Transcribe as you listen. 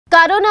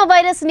Corona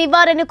virus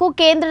నివారణకు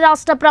కేంద్ర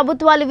రాష్ట్ర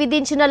ప్రభుత్వాలు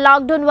విధించిన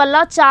లాక్డౌన్ వల్ల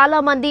చాలా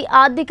మంది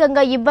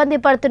ఆర్థికంగా ఇబ్బంది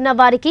పడుతున్న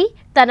వారికి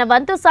తన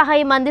వంతు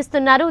సహాయం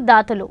అందిస్తున్నారు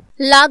దాతలు.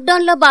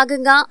 లాక్డౌన్ లో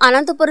భాగంగా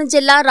అనంతపురం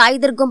జిల్లా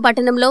రాయదుర్గం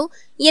పట్టణంలో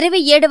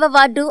 27వ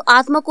వార్డు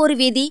ఆత్మకూరు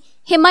వీధి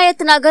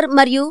హిమాయత్ నగర్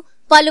మరియు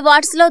పలు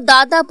వార్డ్స్ లో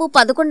దాదాపు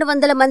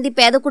 1100 మంది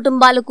పేద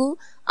కుటుంబాలకు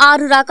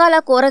 6 రకాల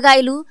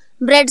కూరగాయలు,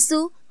 బ్రెడ్స్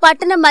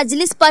పట్టణ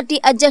మజ్లిస్ పార్టీ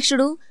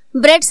అధ్యక్షుడు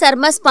బ్రెడ్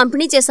సర్మస్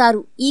పంపిణీ చేశారు.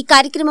 ఈ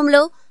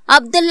కార్యక్రమంలో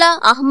అబ్దుల్లా,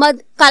 అహ్మద్,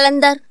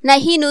 కలందర్,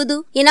 నహీనూదు,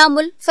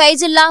 ఇనాముల్,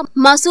 ఫైజుల్లా,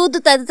 మసూద్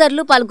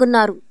తదితరులు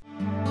పాల్గొన్నారు.